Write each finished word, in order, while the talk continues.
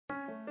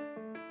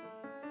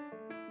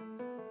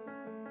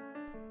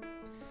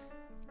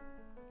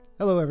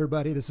Hello,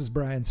 everybody. This is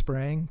Brian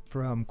Sprang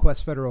from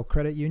Quest Federal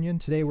Credit Union.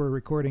 Today, we're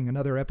recording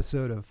another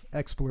episode of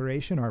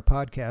Exploration, our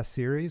podcast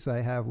series.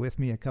 I have with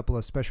me a couple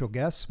of special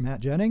guests,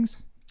 Matt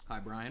Jennings. Hi,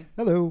 Brian.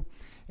 Hello.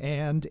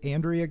 And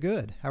Andrea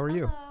Good. How are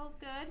you? Hello.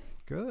 Good.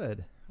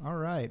 Good. All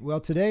right. Well,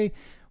 today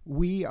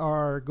we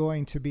are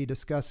going to be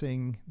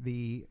discussing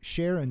the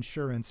share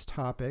insurance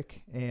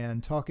topic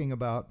and talking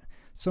about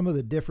some of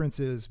the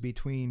differences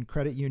between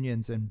credit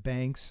unions and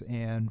banks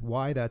and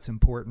why that's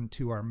important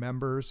to our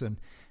members and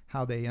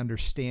how they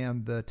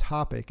understand the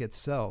topic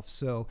itself.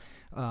 So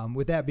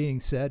with that being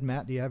said,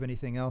 Matt, do you have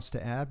anything else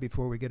to add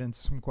before we get into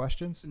some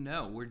questions?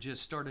 No, we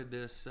just started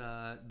this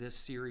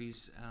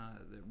series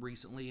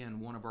recently,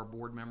 and one of our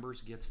board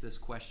members gets this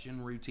question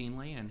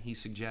routinely, and he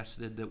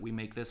suggested that we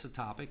make this a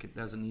topic. It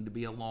doesn't need to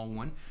be a long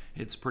one.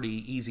 It's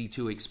pretty easy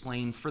to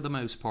explain for the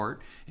most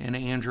part, and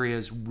Andrea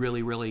is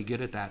really, really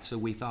good at that. So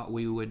we thought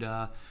we would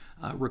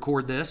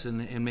record this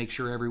and make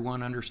sure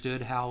everyone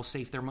understood how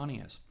safe their money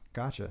is.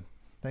 Gotcha.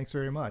 Thanks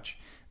very much.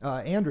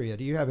 Andrea,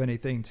 do you have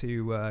anything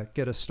to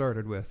get us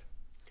started with?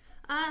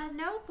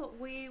 No, but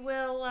we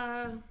will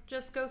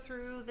just go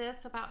through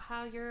this about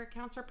how your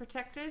accounts are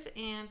protected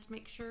and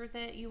make sure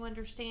that you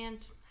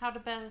understand how to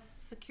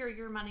best secure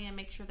your money and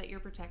make sure that you're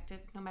protected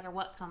no matter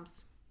what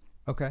comes.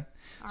 Okay.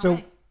 All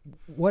right.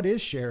 What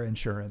is share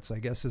insurance, I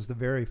guess, is the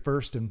very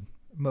first and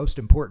most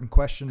important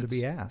question to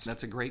be asked.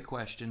 That's a great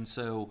question.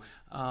 So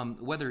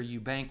whether you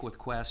bank with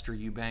Quest or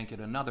you bank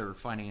at another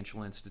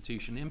financial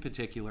institution, in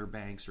particular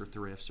banks or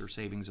thrifts or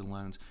savings and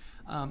loans,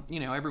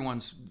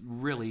 everyone's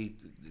really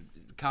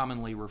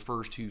commonly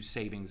refers to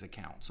savings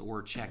accounts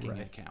or checking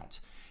accounts.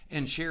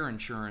 And share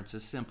insurance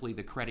is simply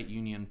the credit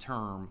union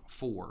term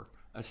for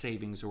a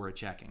savings or a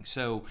checking.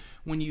 So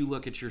when you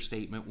look at your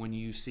statement, when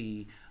you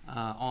see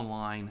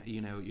online,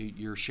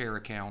 your share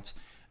accounts,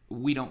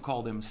 we don't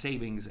call them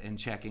savings and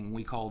checking.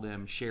 We call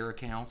them share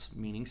accounts,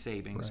 meaning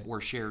savings, or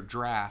share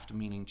draft,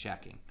 meaning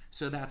checking.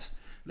 So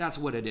that's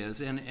what it is.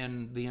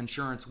 And the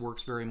insurance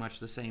works very much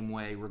the same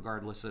way,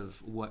 regardless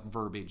of what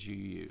verbiage you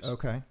use.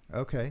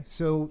 Okay.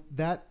 So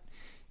that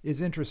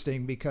is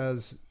interesting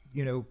because,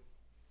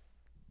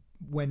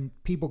 when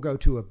people go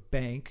to a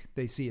bank,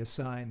 they see a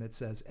sign that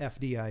says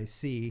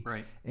FDIC.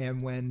 Right.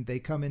 And when they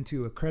come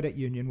into a credit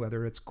union,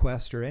 whether it's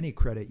Quest or any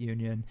credit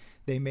union,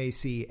 they may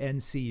see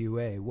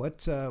NCUA.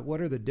 What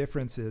are the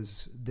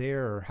differences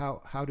there?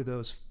 How do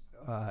those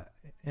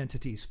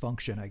entities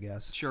function, I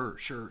guess? Sure.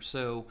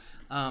 So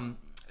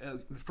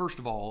first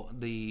of all,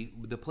 the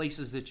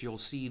places that you'll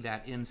see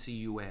that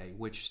NCUA,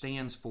 which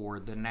stands for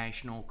the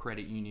National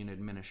Credit Union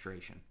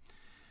Administration,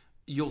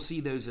 you'll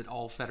see those at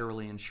all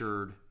federally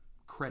insured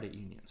credit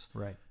unions.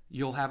 Right.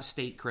 You'll have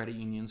state credit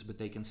unions, but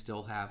they can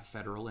still have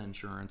federal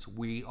insurance.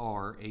 We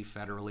are a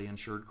federally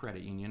insured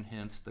credit union,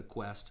 hence the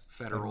Quest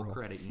Federal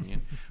Credit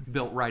Union,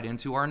 built right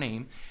into our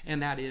name.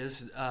 And that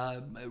is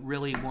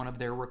really one of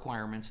their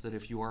requirements, that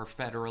if you are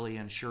federally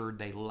insured,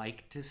 they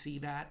like to see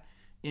that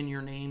in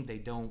your name. They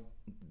don't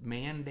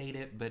mandate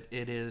it, but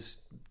it is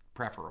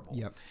preferable.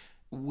 Yep.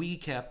 We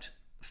kept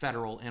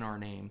federal in our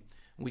name.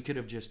 We could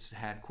have just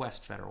had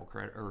Quest Federal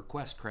Credit or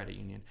Quest Credit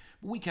Union.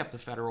 We kept the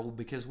federal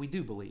because we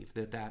do believe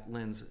that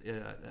lends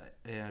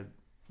a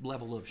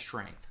level of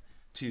strength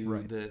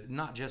to the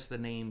not just the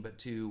name, but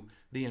to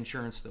the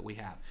insurance that we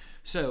have.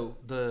 So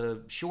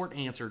the short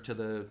answer to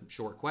the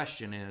short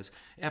question is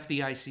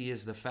FDIC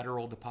is the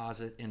Federal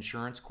Deposit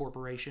Insurance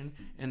Corporation,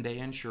 and they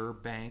insure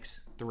banks,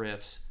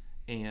 thrifts,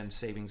 and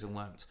savings and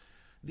loans.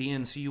 The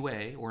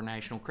NCUA, or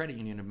National Credit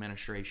Union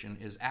Administration,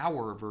 is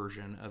our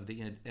version of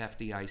the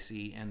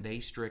FDIC, and they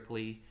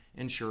strictly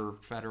insure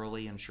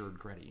federally insured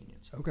credit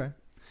unions. Okay.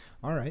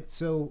 All right.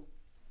 So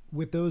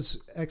with those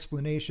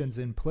explanations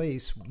in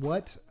place,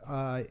 what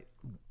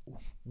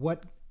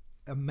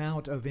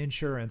amount of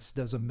insurance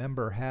does a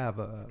member have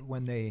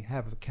when they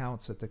have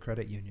accounts at the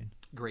credit union?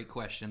 Great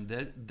question.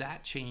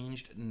 That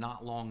changed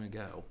not long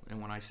ago.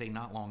 And when I say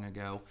not long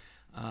ago,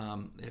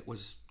 it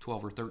was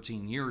 12 or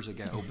 13 years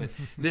ago, but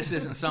this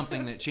isn't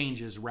something that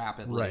changes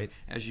rapidly,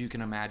 as you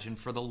can imagine.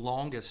 For the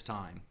longest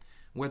time,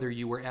 whether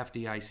you were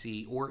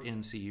FDIC or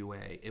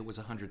NCUA, it was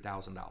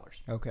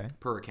 $100,000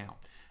 per account.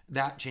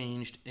 That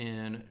changed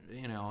in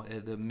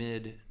the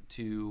mid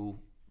to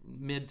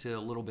a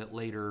little bit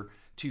later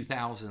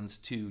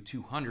 2000s to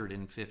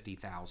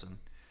 $250,000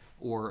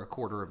 or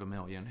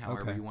 $250,000,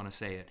 however you want to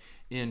say it,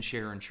 in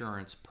share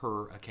insurance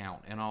per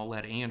account. And I'll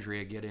let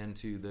Andrea get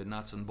into the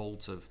nuts and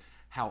bolts of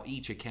how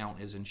each account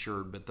is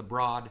insured, but the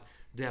broad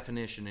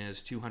definition is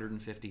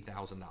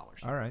 $250,000.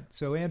 All right.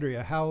 So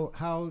Andrea,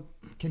 how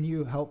can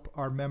you help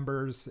our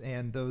members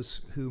and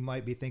those who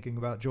might be thinking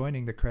about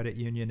joining the credit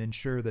union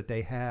ensure that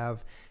they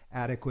have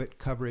adequate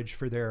coverage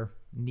for their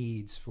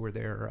needs, for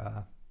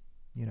their,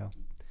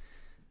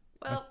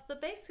 Well, the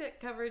basic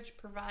coverage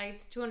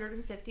provides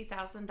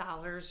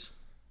 $250,000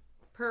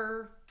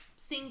 per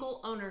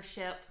single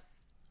ownership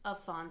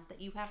of funds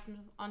that you have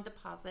on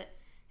deposit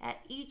at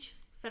each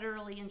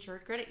federally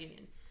insured credit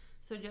union.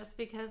 So just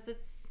because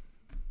it's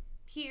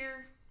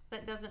here,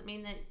 that doesn't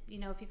mean that,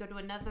 if you go to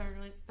another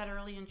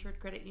federally insured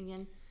credit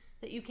union,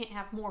 that you can't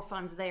have more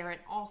funds there and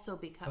also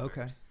be covered.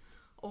 Okay.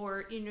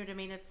 Or, you know what I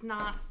mean? It's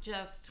not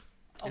just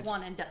it's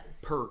one and done.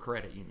 Per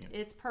credit union.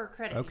 It's per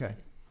credit Okay.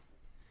 union.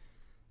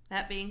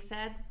 That being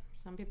said,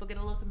 some people get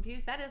a little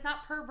confused. That is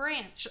not per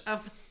branch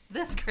of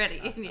this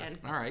credit union.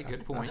 All right,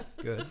 good point.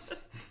 Good.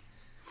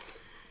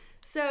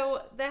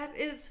 So that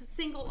is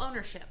single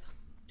ownership.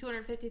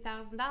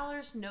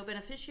 $250,000, no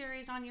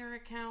beneficiaries on your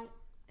account.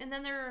 And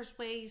then there's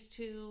ways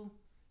to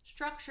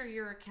structure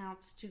your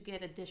accounts to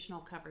get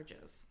additional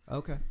coverages.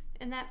 Okay.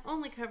 And that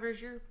only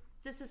covers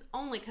this is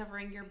only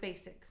covering your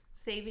basic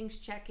savings,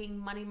 checking,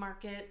 money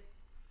market,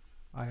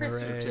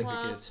 Christmas IRA.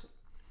 clubs,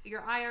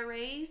 your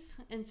IRAs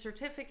and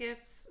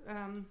certificates.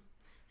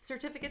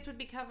 Certificates would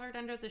be covered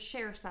under the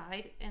share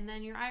side, and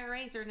then your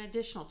IRAs are an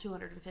additional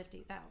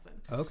 $250,000.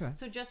 Okay.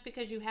 So just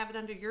because you have it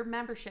under your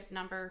membership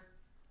number,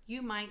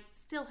 you might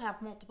still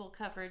have multiple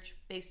coverage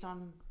based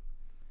on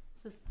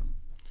the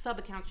sub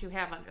accounts you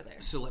have under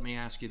there. So let me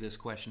ask you this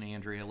question,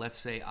 Andrea. Let's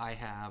say I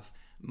have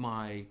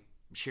my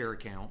share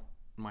account,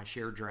 my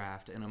share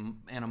draft, and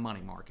a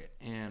money market,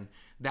 and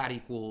that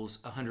equals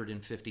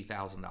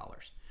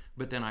 $150,000.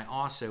 But then I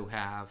also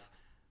have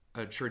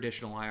a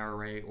traditional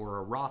IRA or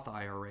a Roth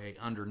IRA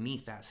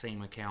underneath that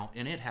same account,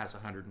 and it has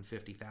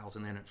 $150,000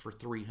 in it for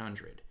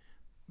 $300,000.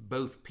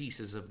 Both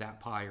pieces of that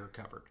pie are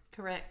covered.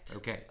 Correct.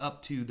 Okay,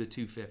 up to the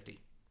 $250,000.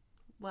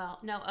 Well,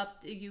 no,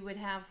 you would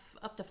have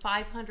up to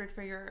 $500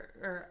 for your,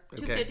 or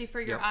 $250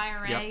 for your Yep.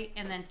 IRA, Yep.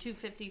 and then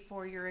 $250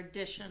 for your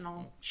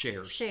additional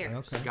Shares.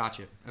 Okay.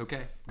 Gotcha.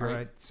 Okay. All Great.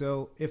 right.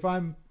 So if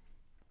I'm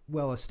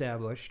well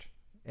established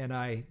and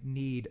I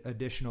need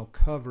additional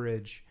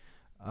coverage,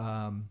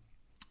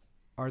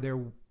 are there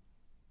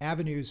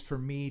avenues for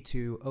me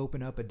to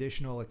open up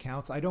additional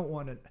accounts? I don't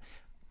want to.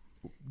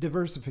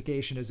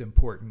 Diversification is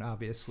important,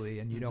 obviously,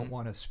 and you don't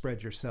want to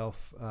spread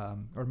yourself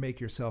or make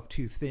yourself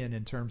too thin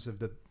in terms of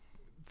the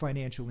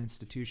financial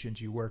institutions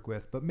you work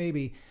with. But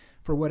maybe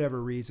for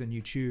whatever reason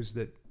you choose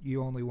that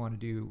you only want to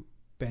do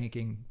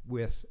banking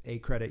with a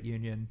credit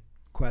union,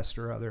 Quest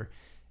or other,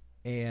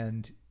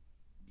 and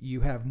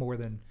you have more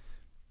than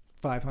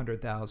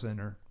 $500,000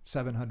 or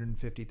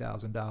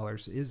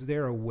 $750,000. Is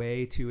there a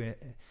way to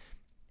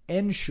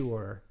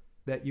ensure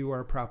that you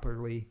are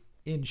properly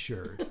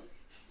insured?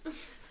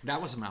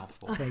 That was a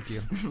mouthful. Thank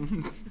you.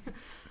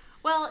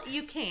 Well,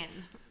 you can.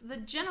 The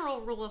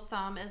general rule of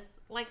thumb is,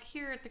 like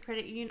here at the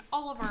credit union,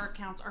 all of our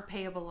accounts are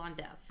payable on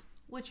death,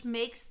 which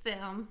makes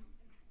them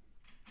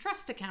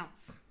trust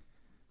accounts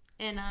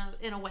in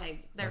a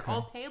way. They're Okay.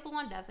 all payable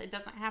on death. It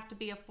doesn't have to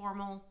be a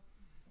formal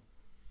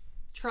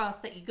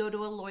trust that you go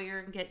to a lawyer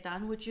and get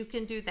done, which you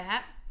can do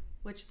that,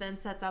 which then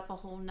sets up a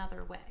whole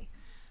nother way.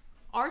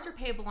 Ours are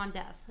payable on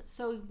death.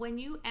 So when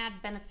you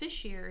add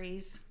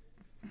beneficiaries,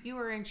 you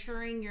are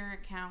insuring your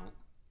account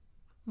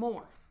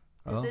more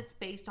because it's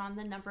based on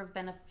the number of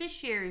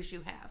beneficiaries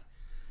you have.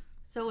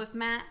 So if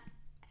Matt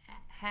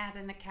had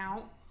an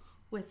account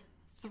with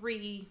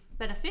 3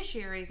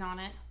 beneficiaries on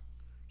it,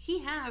 he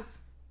has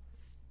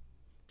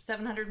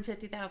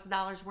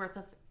 $750,000 worth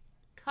of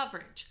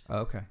coverage.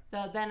 Okay.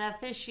 The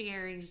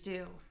beneficiaries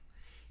do.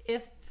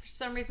 If for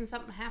some reason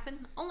something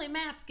happened, only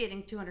Matt's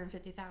getting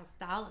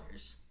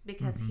 $250,000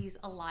 because he's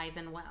alive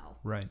and well.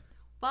 Right.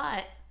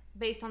 But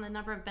based on the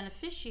number of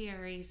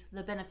beneficiaries,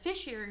 the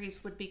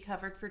beneficiaries would be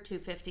covered for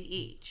 $250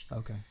 each.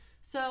 Okay.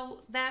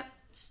 So that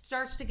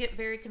starts to get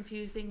very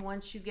confusing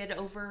once you get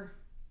over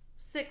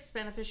 6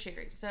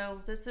 beneficiaries.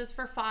 So this is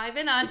for 5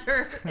 and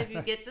under. If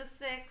you get to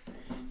 6,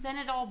 then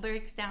it all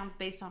breaks down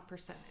based on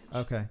percentage.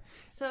 Okay.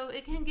 So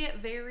it can get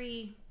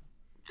very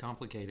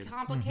Complicated.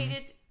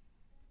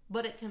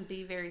 but it can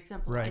be very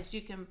simple. Right. As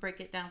you can break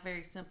it down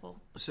very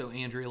simple. So,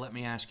 Andrea, let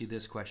me ask you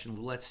this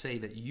question. Let's say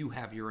that you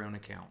have your own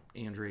account,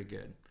 Andrea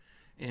Good,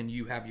 and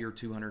you have your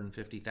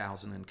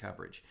 $250,000 in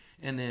coverage.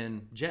 And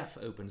then Jeff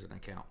opens an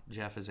account.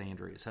 Jeff is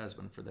Andrea's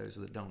husband, for those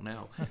that don't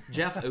know.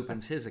 Jeff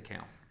opens his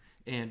account.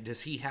 And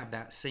does he have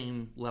that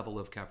same level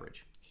of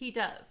coverage? He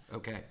does.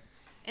 Okay.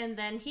 And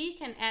then he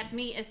can add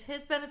me as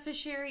his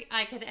beneficiary.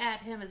 I could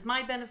add him as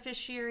my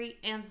beneficiary.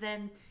 And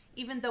then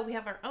even though we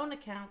have our own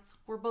accounts,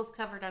 we're both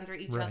covered under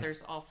each Right.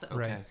 other's also. Okay.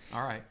 Right.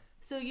 All right.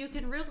 So you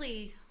can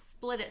really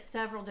split it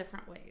several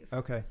different ways.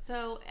 Okay.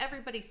 So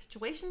everybody's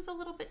situation's a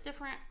little bit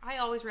different. I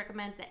always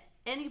recommend that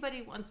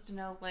anybody wants to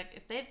know, like,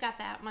 if they've got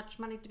that much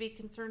money to be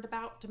concerned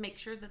about to make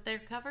sure that they're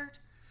covered,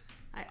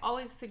 I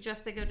always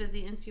suggest they go to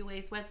the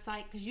NCUA's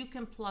website because you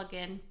can plug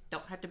in,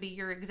 don't have to be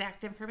your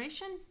exact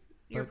information.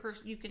 Your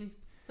person, you can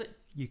put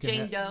You can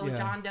Jane Doe, yeah.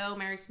 John Doe,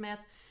 Mary Smith.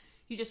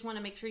 You just want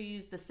to make sure you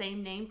use the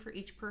same name for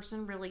each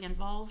person really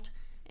involved,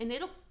 and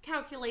it'll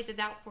calculate it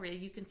out for you.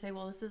 You can say,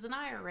 well, this is an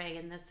IRA,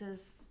 and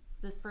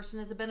this person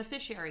is a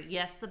beneficiary.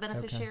 Yes, the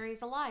beneficiary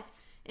is alive,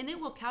 and it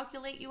will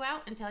calculate you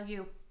out and tell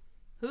you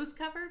who's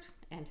covered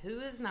and who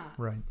is not,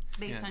 Right.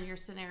 based Yeah. on your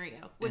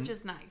scenario, which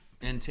is nice.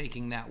 And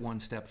taking that one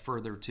step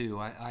further, too,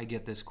 I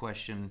get this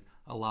question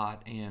a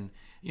lot. And,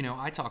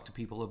 I talk to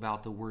people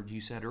about the word you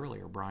said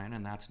earlier, Brian,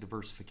 and that's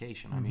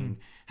diversification. I mean,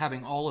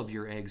 having all of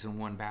your eggs in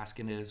one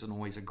basket isn't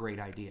always a great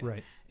idea.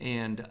 Right.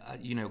 And,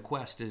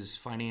 Quest is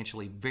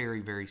financially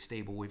very, very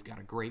stable. We've got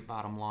a great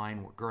bottom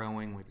line. We're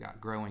growing. We've got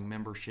growing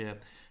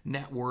membership.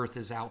 Net worth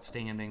is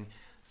outstanding.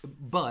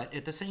 But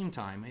at the same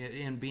time,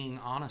 in being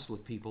honest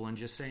with people and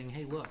just saying,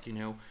 hey, look,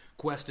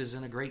 Quest is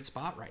in a great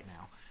spot right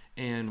now.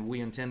 And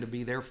we intend to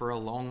be there for a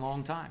long,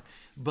 long time.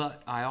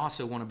 But I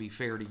also want to be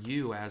fair to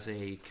you as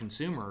a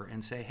consumer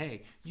and say,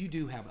 hey, you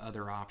do have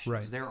other options.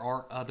 Right. There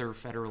are other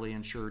federally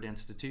insured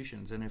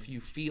institutions. And if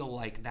you feel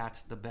like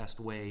that's the best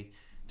way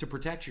to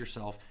protect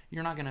yourself,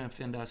 you're not going to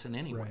offend us in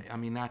any way. I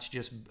mean, that's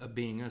just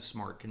being a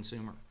smart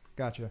consumer.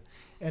 Gotcha.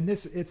 And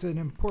it's an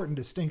important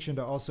distinction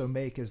to also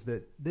make, is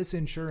that this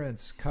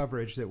insurance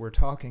coverage that we're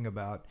talking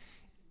about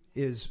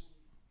is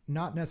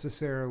not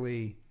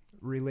necessarily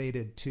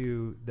related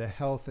to the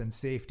health and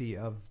safety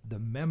of the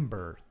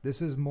member.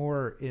 This is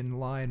more in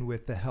line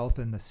with the health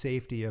and the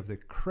safety of the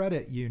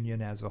credit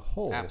union as a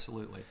whole.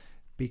 Absolutely.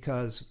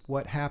 Because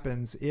what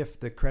happens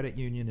if the credit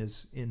union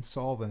is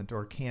insolvent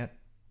or can't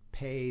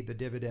pay the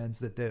dividends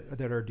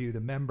that are due the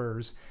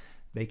members?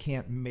 They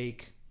can't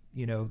make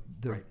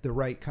the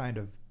right kind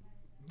of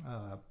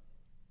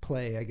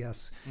play, I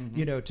guess,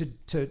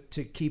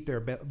 to keep their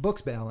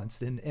books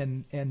balanced,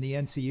 and the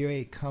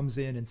NCUA comes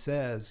in and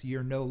says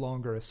you're no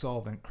longer a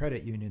solvent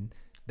credit union.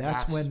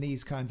 That's when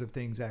these kinds of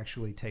things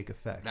actually take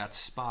effect. That's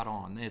spot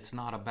on. It's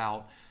not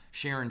about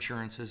share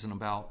insurance isn't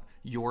about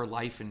your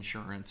life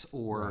insurance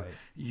or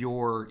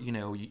your,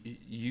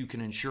 you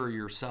can insure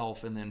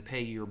yourself and then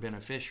pay your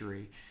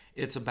beneficiary.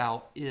 It's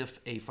about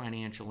if a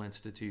financial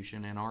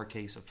institution, in our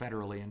case, a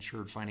federally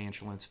insured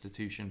financial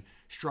institution,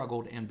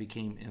 struggled and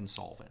became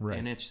insolvent. Right.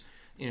 And it's,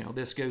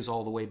 this goes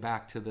all the way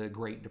back to the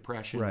Great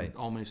Depression,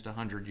 almost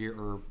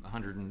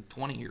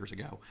 120 years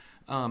ago,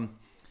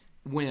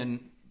 when,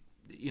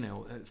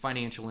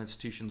 financial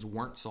institutions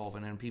weren't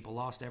solvent and people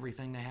lost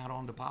everything they had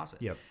on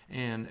deposit. Yep.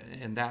 And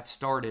that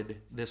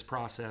started this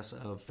process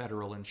of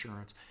federal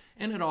insurance.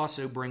 And it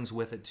also brings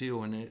with it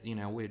too, and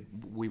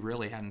we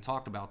really hadn't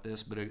talked about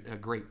this, but a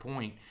great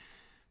point.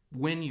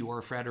 When you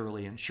are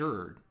federally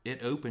insured,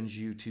 it opens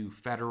you to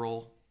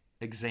federal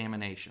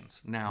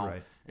examinations. Now,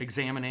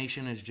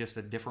 examination is just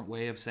a different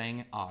way of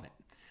saying audit,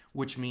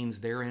 which means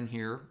they're in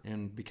here,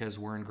 and because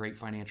we're in great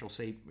financial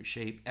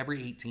shape,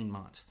 every 18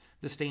 months.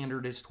 The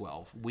standard is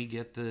 12. We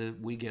get the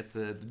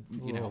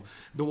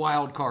the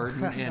wild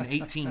card in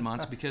 18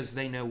 months because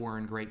they know we're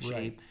in great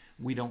shape.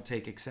 We don't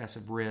take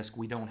excessive risk.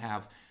 We don't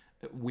have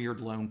weird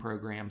loan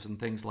programs and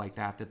things like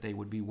that they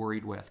would be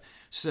worried with.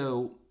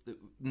 So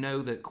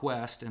know that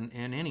Quest and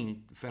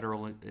any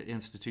federal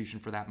institution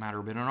for that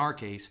matter, but in our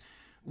case,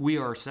 we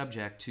are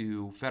subject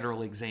to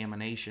federal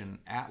examination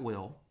at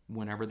will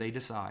whenever they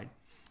decide.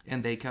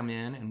 And they come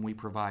in and we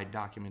provide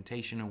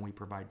documentation and we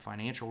provide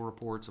financial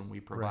reports and we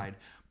provide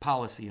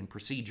policy and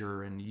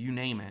procedure and you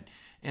name it.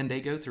 And they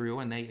go through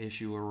and they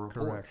issue a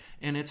report. Correct.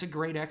 And it's a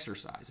great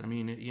exercise. I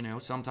mean,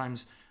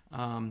 sometimes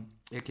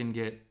it can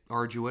get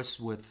arduous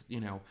with,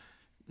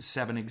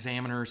 7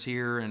 examiners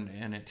here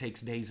and it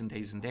takes days and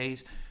days and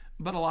days.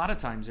 But a lot of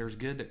times there's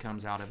good that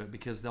comes out of it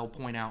because they'll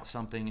point out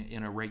something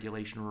in a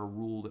regulation or a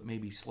rule that may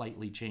be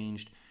slightly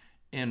changed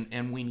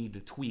and we need to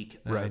tweak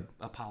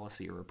a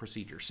policy or a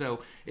procedure.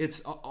 So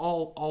it's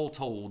all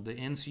told, the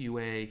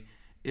NCUA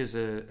is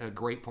a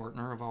great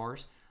partner of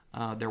ours.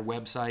 Their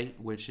website,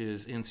 which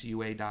is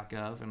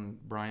ncua.gov, and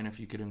Brian, if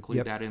you could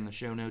include that in the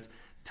show notes,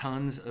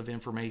 tons of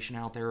information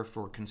out there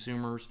for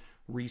consumers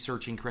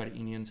researching credit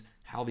unions,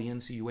 how the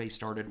NCUA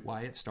started,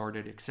 why it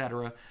started,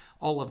 etc.,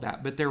 all of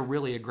that. But they're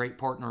really a great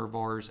partner of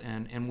ours,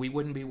 and we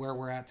wouldn't be where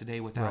we're at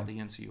today without the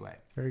NCUA.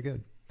 Very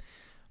good.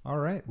 All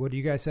right. Well, do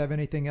you guys have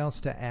anything else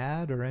to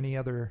add or any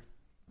other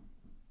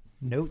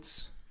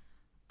notes?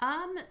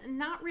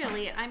 Not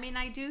really. I mean,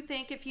 I do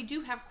think if you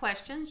do have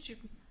questions, you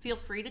feel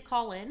free to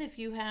call in. If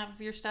you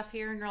have your stuff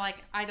here and you're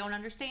like, I don't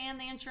understand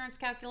the insurance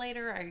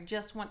calculator, I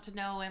just want to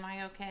know, am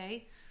I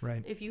okay?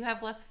 Right. If you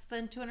have less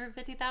than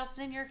 $250,000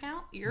 in your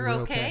account, you're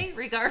okay,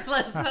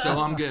 regardless of. So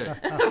I'm good.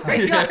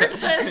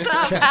 Regardless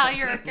of how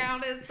your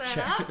account is set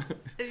up.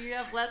 If you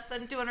have less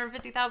than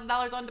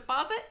 $250,000 on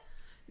deposit,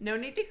 no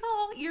need to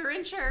call. You're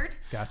insured.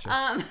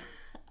 Gotcha.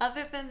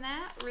 Other than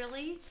that,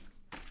 really,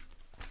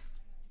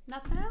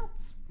 nothing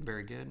else.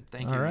 Very good.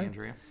 Thank you,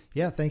 Andrea.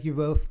 Yeah, thank you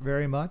both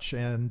very much.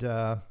 And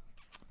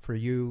for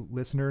you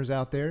listeners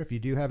out there, if you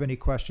do have any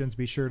questions,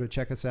 be sure to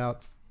check us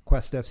out,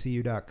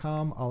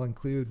 questfcu.com. I'll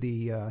include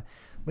the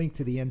link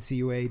to the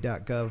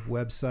ncua.gov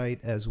website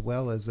as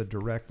well as a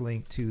direct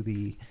link to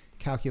the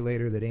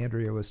calculator that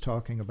Andrea was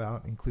talking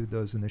about. Include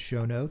those in the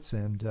show notes.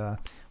 And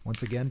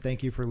once again,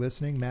 thank you for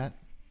listening. Matt,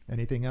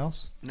 anything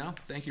else? No,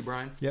 thank you,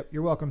 Brian. Yep,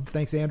 you're welcome.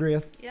 Thanks,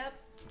 Andrea. Yep.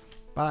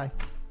 Bye.